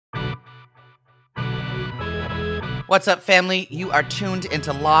What's up, family? You are tuned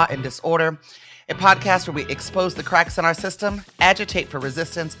into Law and Disorder, a podcast where we expose the cracks in our system, agitate for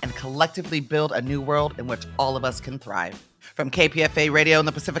resistance, and collectively build a new world in which all of us can thrive. From KPFA Radio and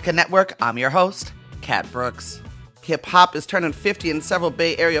the Pacifica Network, I'm your host, Kat Brooks. Hip-hop is turning 50 and several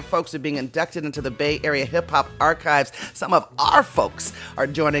Bay Area folks are being inducted into the Bay Area Hip-Hop Archives. Some of our folks are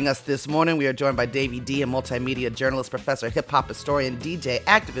joining us this morning. We are joined by Davey D, a multimedia journalist, professor, hip-hop historian, DJ,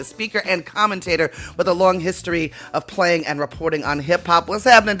 activist, speaker, and commentator with a long history of playing and reporting on hip-hop. What's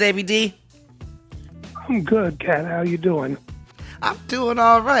happening, Davey D? I'm good, Kat. How you doing? I'm doing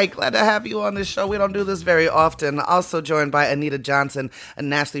all right. Glad to have you on the show. We don't do this very often. Also joined by Anita Johnson, a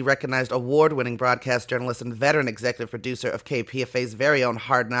nationally recognized award-winning broadcast journalist and veteran executive producer of KPFA's very own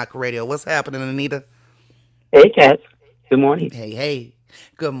Hard Knock Radio. What's happening, Anita? Hey, Kat. Good morning. Hey.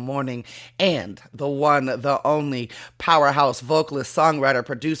 Good morning. And the one, the only powerhouse vocalist, songwriter,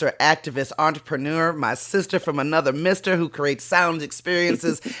 producer, activist, entrepreneur, my sister from another mister who creates sound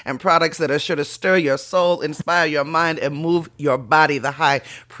experiences and products that are sure to stir your soul, inspire your mind, and move your body, the high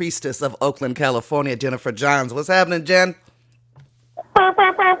priestess of Oakland, California, Jennifer Johns. What's happening, Jen? Good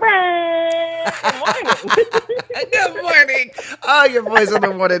morning. Good morning. Oh, your voice in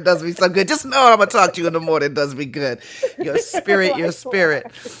the morning does me so good. Just know I'm going to talk to you in the morning does me good. Your spirit.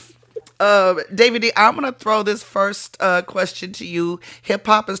 David, I'm going to throw this first question to you.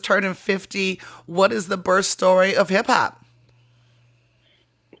 Hip-hop is turning 50. What is the birth story of hip-hop?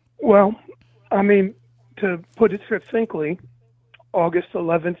 Well, I mean, to put it succinctly, August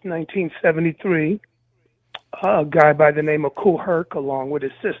 11th, 1973, a guy by the name of Kool Herc, along with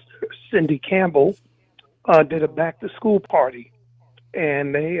his sister, Cindy Campbell, did a back-to-school party.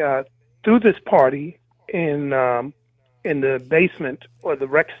 And they threw this party in the basement or the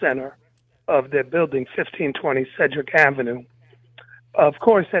rec center of their building, 1520 Cedric Avenue. Of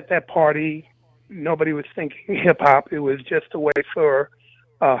course, at that party, nobody was thinking hip-hop. It was just a way for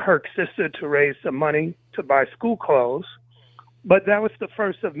Herc's sister to raise some money to buy school clothes. But that was the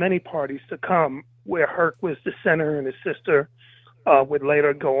first of many parties to come where Herc was the center and his sister would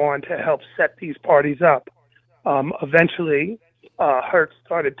later go on to help set these parties up. Eventually, Herc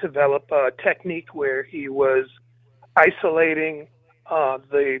started to develop a technique where he was isolating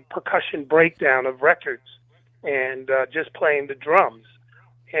the percussion breakdown of records and just playing the drums.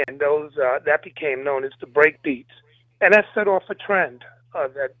 And those that became known as the break beats. And that set off a trend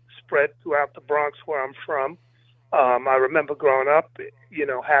that spread throughout the Bronx where I'm from. I remember growing up,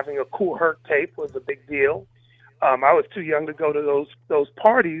 having a Kool Herc tape was a big deal. I was too young to go to those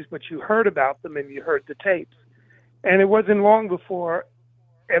parties, but you heard about them and you heard the tapes. And it wasn't long before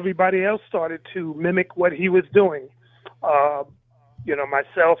everybody else started to mimic what he was doing.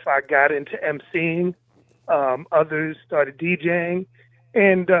 Myself, I got into emceeing. Others started DJing.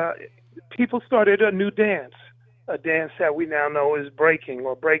 And people started a new dance, a dance that we now know as breaking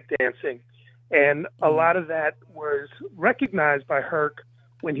or breakdancing. And a lot of that was recognized by Herc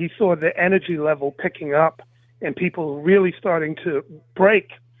when he saw the energy level picking up and people really starting to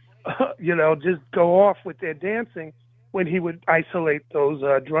break, just go off with their dancing when he would isolate those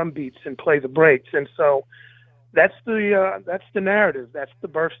drum beats and play the breaks. And so that's the narrative. That's the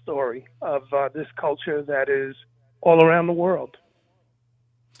birth story of this culture that is all around the world.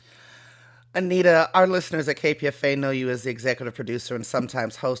 Anita, our listeners at KPFA know you as the executive producer and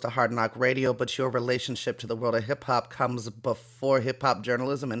sometimes host of Hard Knock Radio, but your relationship to the world of hip-hop comes before hip-hop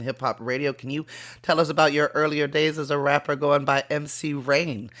journalism and hip-hop radio. Can you tell us about your earlier days as a rapper going by MC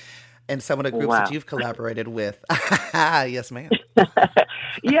Rain and some of the groups that you've collaborated with? Yes, ma'am.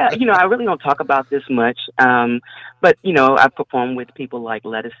 Yeah, I really don't talk about this much, but, I've performed with people like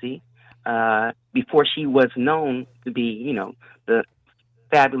Lettucey before she was known to be, the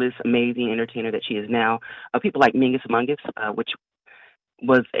fabulous, amazing entertainer that she is now. People like Mingus Mungus, which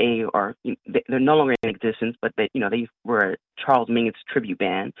was they're no longer in existence, but they were a Charles Mingus tribute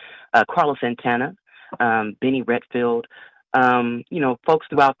band. Carlos Santana, Benny Redfield, folks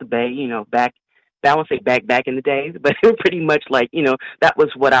throughout the Bay, I won't say back in the days, but pretty much like, that was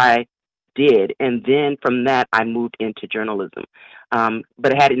what I did. And then from that, I moved into journalism.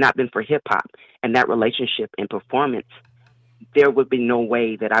 But had it not been for hip hop and that relationship and performance, there would be no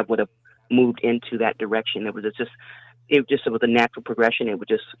way that I would have moved into that direction. It was a natural progression. It was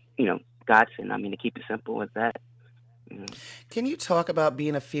just, godsend. I mean, to keep it simple as that. Can you talk about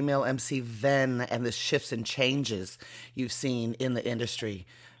being a female MC then and the shifts and changes you've seen in the industry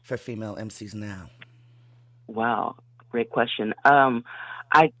for female MCs now? Wow, great question.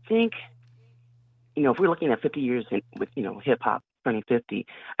 I think, if we're looking at 50 years with, hip hop turning 50,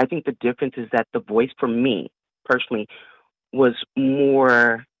 I think the difference is that the voice for me personally was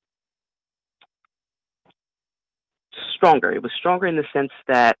more stronger. It was stronger in the sense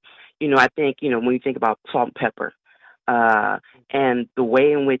that, I think, when you think about Salt and Pepper, uh, and the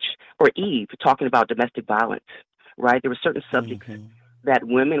way in which, or Eve, talking about domestic violence, right? There were certain subjects Mm-hmm. that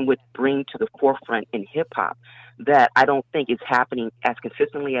women would bring to the forefront in hip hop that I don't think is happening as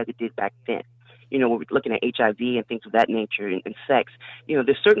consistently as it did back then. When we're looking at HIV and things of that nature, and sex,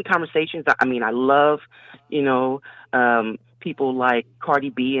 there's certain conversations. I mean, I love, people like Cardi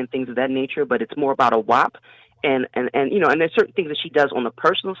B and things of that nature, but it's more about a WAP. And there's certain things that she does on the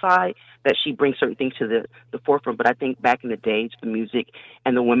personal side that she brings certain things to the forefront. But I think back in the days, the music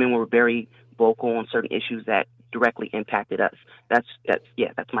and the women were very vocal on certain issues that directly impacted us. That's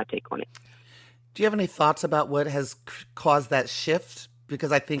my take on it. Do you have any thoughts about what has caused that shift?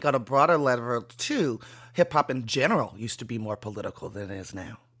 Because I think on a broader level, too, hip hop in general used to be more political than it is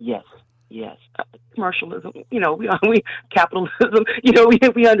now. Yes, yes. Commercialism, we capitalism.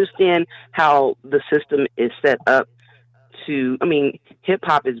 We understand how the system is set up to. I mean, hip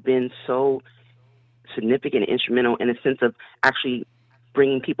hop has been so significant and instrumental in a sense of actually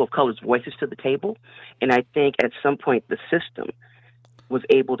bringing people of color's voices to the table. And I think at some point the system was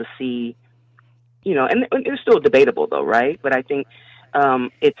able to see, and it's still debatable though, right? But I think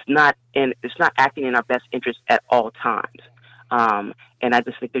it's not acting in our best interest at all times. And I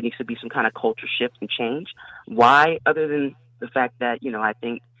just think there needs to be some kind of culture shift and change. Why? Other than the fact that I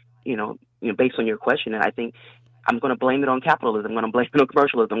think based on your question, I think I'm going to blame it on capitalism. I'm going to blame it on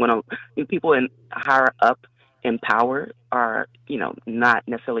commercialism. I'm going to people in higher up in power are not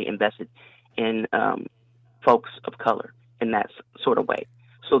necessarily invested in folks of color in that sort of way.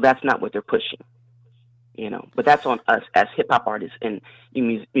 So that's not what they're pushing. But that's on us as hip hop artists and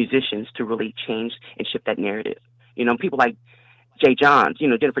musicians to really change and shift that narrative. People like Jay Johns,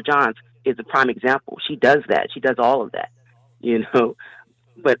 Jennifer Johns is a prime example. She does that. She does all of that,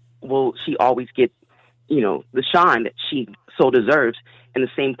 but will she always get, the shine that she so deserves in the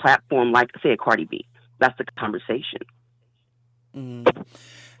same platform like, say, a Cardi B? That's the conversation. Mm.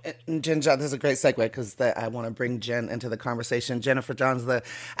 And Jen John, this is a great segue because I want to bring Jen into the conversation. Jennifer Johns, the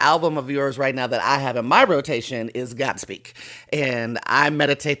album of yours right now that I have in my rotation is Godspeak. And I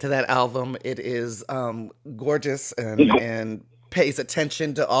meditate to that album. It is gorgeous and pays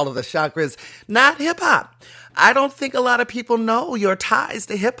attention to all of the chakras, not hip hop. I don't think a lot of people know your ties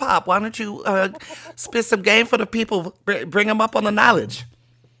to hip hop. Why don't you spit some game for the people, bring them up on the knowledge?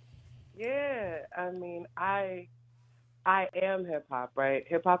 Yeah, I mean, I am hip hop, right?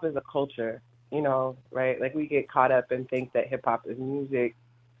 Hip hop is a culture, right? Like we get caught up and think that hip hop is music.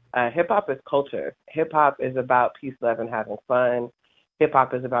 Hip hop is culture. Hip hop is about peace, love, and having fun. Hip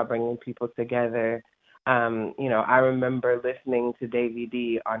hop is about bringing people together. I remember listening to Davey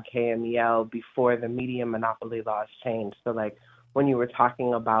D on KMEL before the media monopoly laws changed. So, like, when you were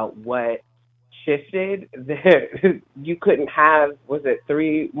talking about what shifted, you couldn't have, was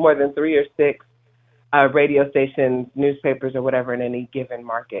it more than 3 or 6 radio stations, newspapers, or whatever in any given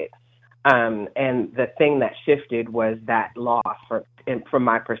market. And the thing that shifted was that law. From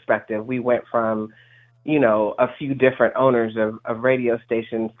my perspective, we went from, a few different owners of radio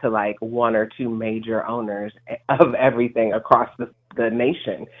stations to like 1 or 2 major owners of everything across the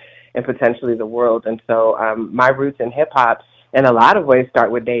nation and potentially the world. And so my roots in hip hop in a lot of ways start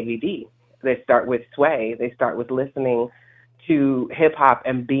with Davey D. They start with Sway. They start with listening to hip hop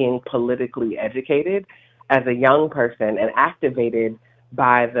and being politically educated as a young person and activated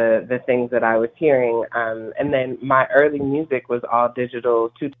by the things that I was hearing. And then my early music was all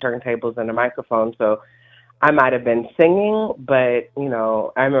digital, 2 turntables and a microphone. So I might have been singing, but,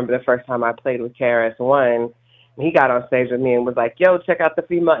 I remember the first time I played with KRS-One, he got on stage with me and was like, yo, check out the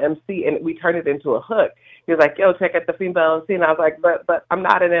female MC. And we turned it into a hook. He was like, yo, check out the female MC. And I was like, but I'm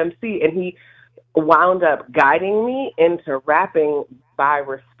not an MC. And he wound up guiding me into rapping by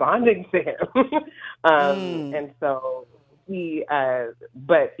responding to him. And so he,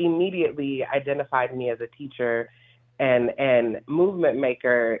 but immediately identified me as a teacher and movement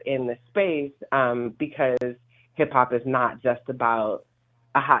maker in the space because hip hop is not just about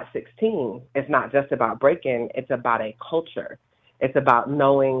a hot 16. It's not just about breaking. It's about a culture. It's about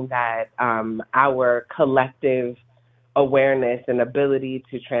knowing that our collective awareness and ability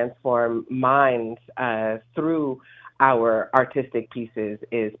to transform minds through our artistic pieces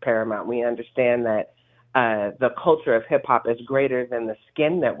is paramount. We understand that the culture of hip hop is greater than the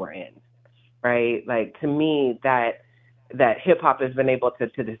skin that we're in, right? Like, to me, that hip hop has been able to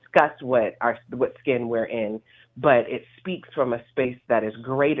discuss what skin we're in, but it speaks from a space that is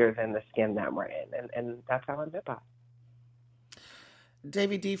greater than the skin that we're in, and that's how I'm hip hop.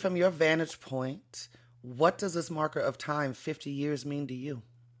 Davey D, from your vantage point, what does this marker of time, 50 years, mean to you?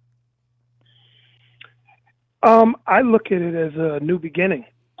 I look at it as a new beginning.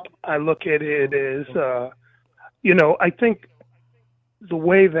 I look at it as, I think the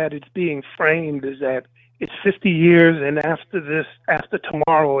way that it's being framed is that it's 50 years, and after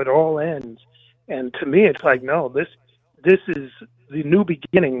tomorrow, it all ends. And to me, it's like, no, this is the new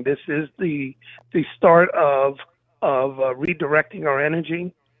beginning. This is the start of redirecting our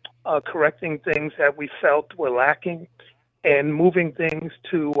energy, correcting things that we felt were lacking, and moving things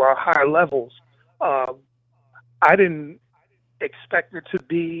to higher levels. Um, I didn't expect it to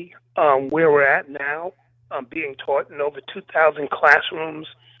be where we're at now, being taught in over 2,000 classrooms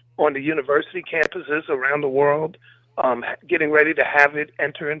on the university campuses around the world, getting ready to have it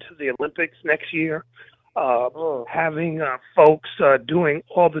enter into the Olympics next year, having folks doing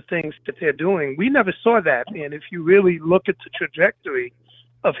all the things that they're doing. We never saw that. And if you really look at the trajectory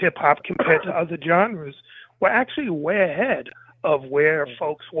of hip hop compared to other genres, we're actually way ahead of where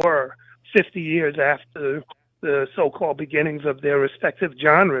folks were 50 years after the so-called beginnings of their respective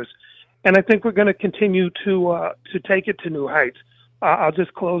genres. And I think we're going to continue to take it to new heights. I'll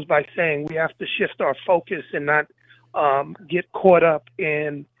just close by saying we have to shift our focus and not get caught up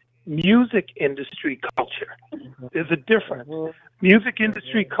in music industry culture. There's a difference. Music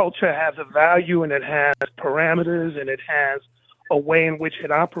industry culture has a value, and it has parameters, and it has a way in which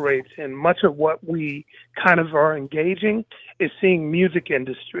it operates. And much of what we kind of are engaging is seeing music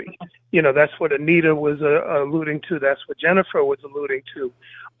industry. That's what Anita was alluding to. That's what Jennifer was alluding to.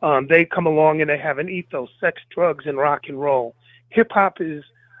 They come along and they have an ethos: sex, drugs, and rock and roll. Hip hop is,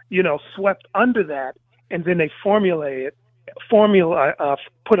 swept under that, and then they put a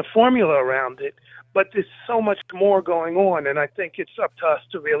formula around it. But there's so much more going on, and I think it's up to us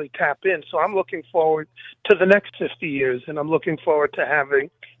to really tap in. So I'm looking forward to the next 50 years, and I'm looking forward to having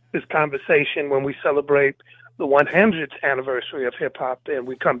this conversation when we celebrate the 100th anniversary of hip hop, and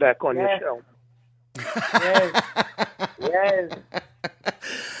we come back on your show. Yes. Yes.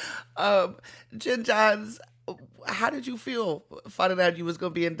 Jen Johns, how did you feel finding out you was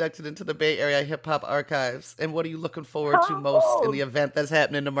going to be inducted into the Bay Area Hip Hop Archives? And what are you looking forward to most in the event that's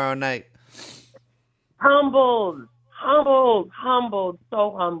happening tomorrow night? Humbled, so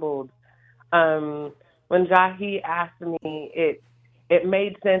humbled. When Jahi asked me, it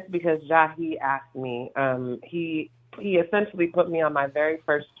made sense because Jahi asked me. He essentially put me on my very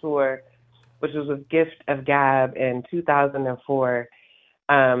first tour, which was with Gift of Gab in 2004.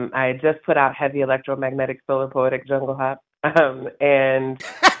 I had just put out Heavy Electromagnetic Solar Poetic Jungle Hop, and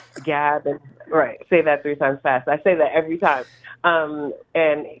Gab, and right, say that 3 times fast. I say that every time. And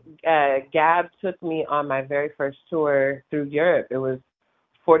Gab took me on my very first tour through Europe. It was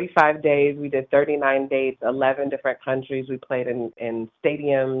 45 days. We did 39 dates, 11 different countries. We played in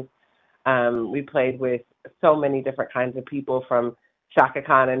stadiums. We played with so many different kinds of people, from Shaka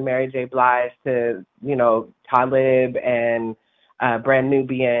Khan and Mary J. Blige to, Talib and Brand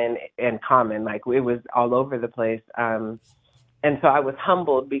Nubian and Common. Like, it was all over the place. And so I was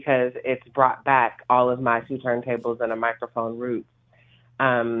humbled because it's brought back all of my 2 turntables and a microphone roots.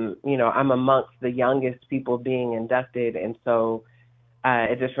 I'm amongst the youngest people being inducted. And so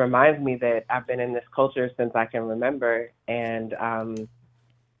it just reminds me that I've been in this culture since I can remember. And I'm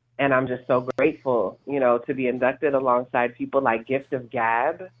just so grateful, to be inducted alongside people like Gift of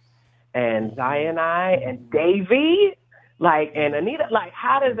Gab and Zion and Davey, and Anita. Like,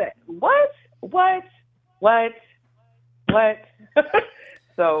 how does that, what?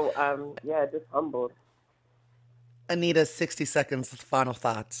 So, just humbled. Anita, 60 seconds, final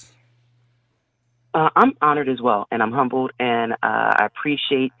thoughts. I'm honored as well, and I'm humbled, and I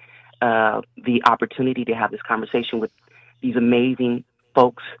appreciate the opportunity to have this conversation with these amazing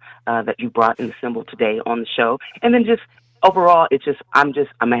folks that you brought and assembled today on the show. And then just overall,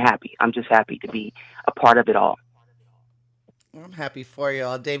 I'm happy. I'm just happy to be a part of it all. I'm happy for you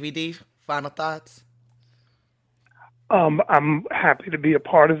all. Davey D, final thoughts? I'm happy to be a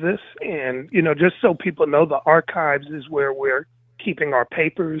part of this. And, just so people know, the archives is where we're keeping our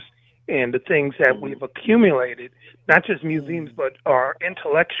papers and the things that we've accumulated, not just museums, but our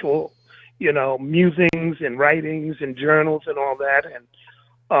intellectual, musings and writings and journals and all that.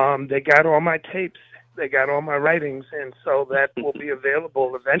 And they got all my tapes. They got all my writings. And so that will be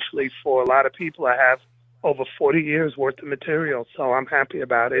available eventually for a lot of people. I have over 40 years worth of material. So I'm happy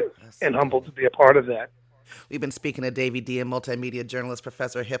about it and humbled to be a part of that. We've been speaking to Davey D, a multimedia journalist,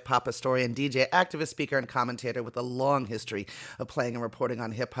 professor, hip-hop historian, DJ, activist, speaker, and commentator with a long history of playing and reporting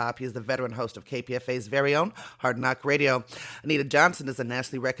on hip-hop. He is the veteran host of KPFA's very own Hard Knock Radio. Anita Johnson is a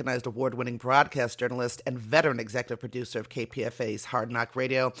nationally recognized award-winning broadcast journalist and veteran executive producer of KPFA's Hard Knock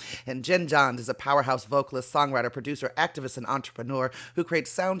Radio. And Jen Johns is a powerhouse vocalist, songwriter, producer, activist, and entrepreneur who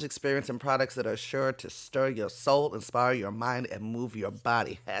creates sounds, experience, and products that are sure to stir your soul, inspire your mind, and move your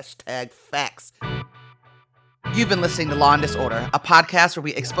body. #facts. You've been listening to Law and Disorder, a podcast where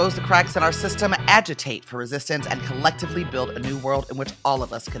we expose the cracks in our system, agitate for resistance, and collectively build a new world in which all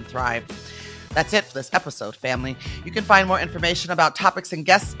of us can thrive. That's it for this episode, family. You can find more information about topics and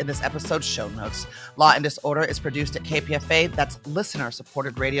guests in this episode's show notes. Law and Disorder is produced at KPFA, that's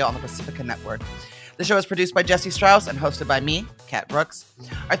listener-supported radio on the Pacifica Network. The show is produced by Jesse Strauss and hosted by me, Kat Brooks.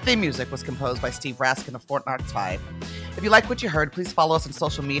 Our theme music was composed by Steve Raskin of Fort Knox 5. If you like what you heard, please follow us on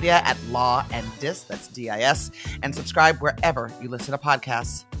social media at Law and Dis, that's D-I-S, and subscribe wherever you listen to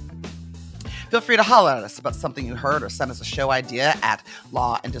podcasts. Feel free to holler at us about something you heard or send us a show idea at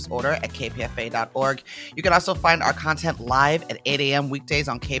lawanddisorder@kpfa.org. You can also find our content live at 8 a.m. weekdays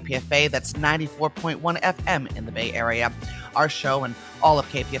on KPFA. That's 94.1 FM in the Bay Area. Our show and all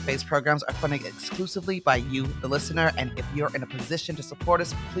of KPFA's programs are funded exclusively by you, the listener. And if you're in a position to support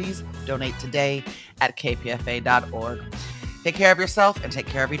us, please donate today at kpfa.org. Take care of yourself and take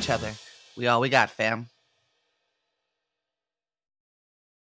care of each other. We all we got, fam.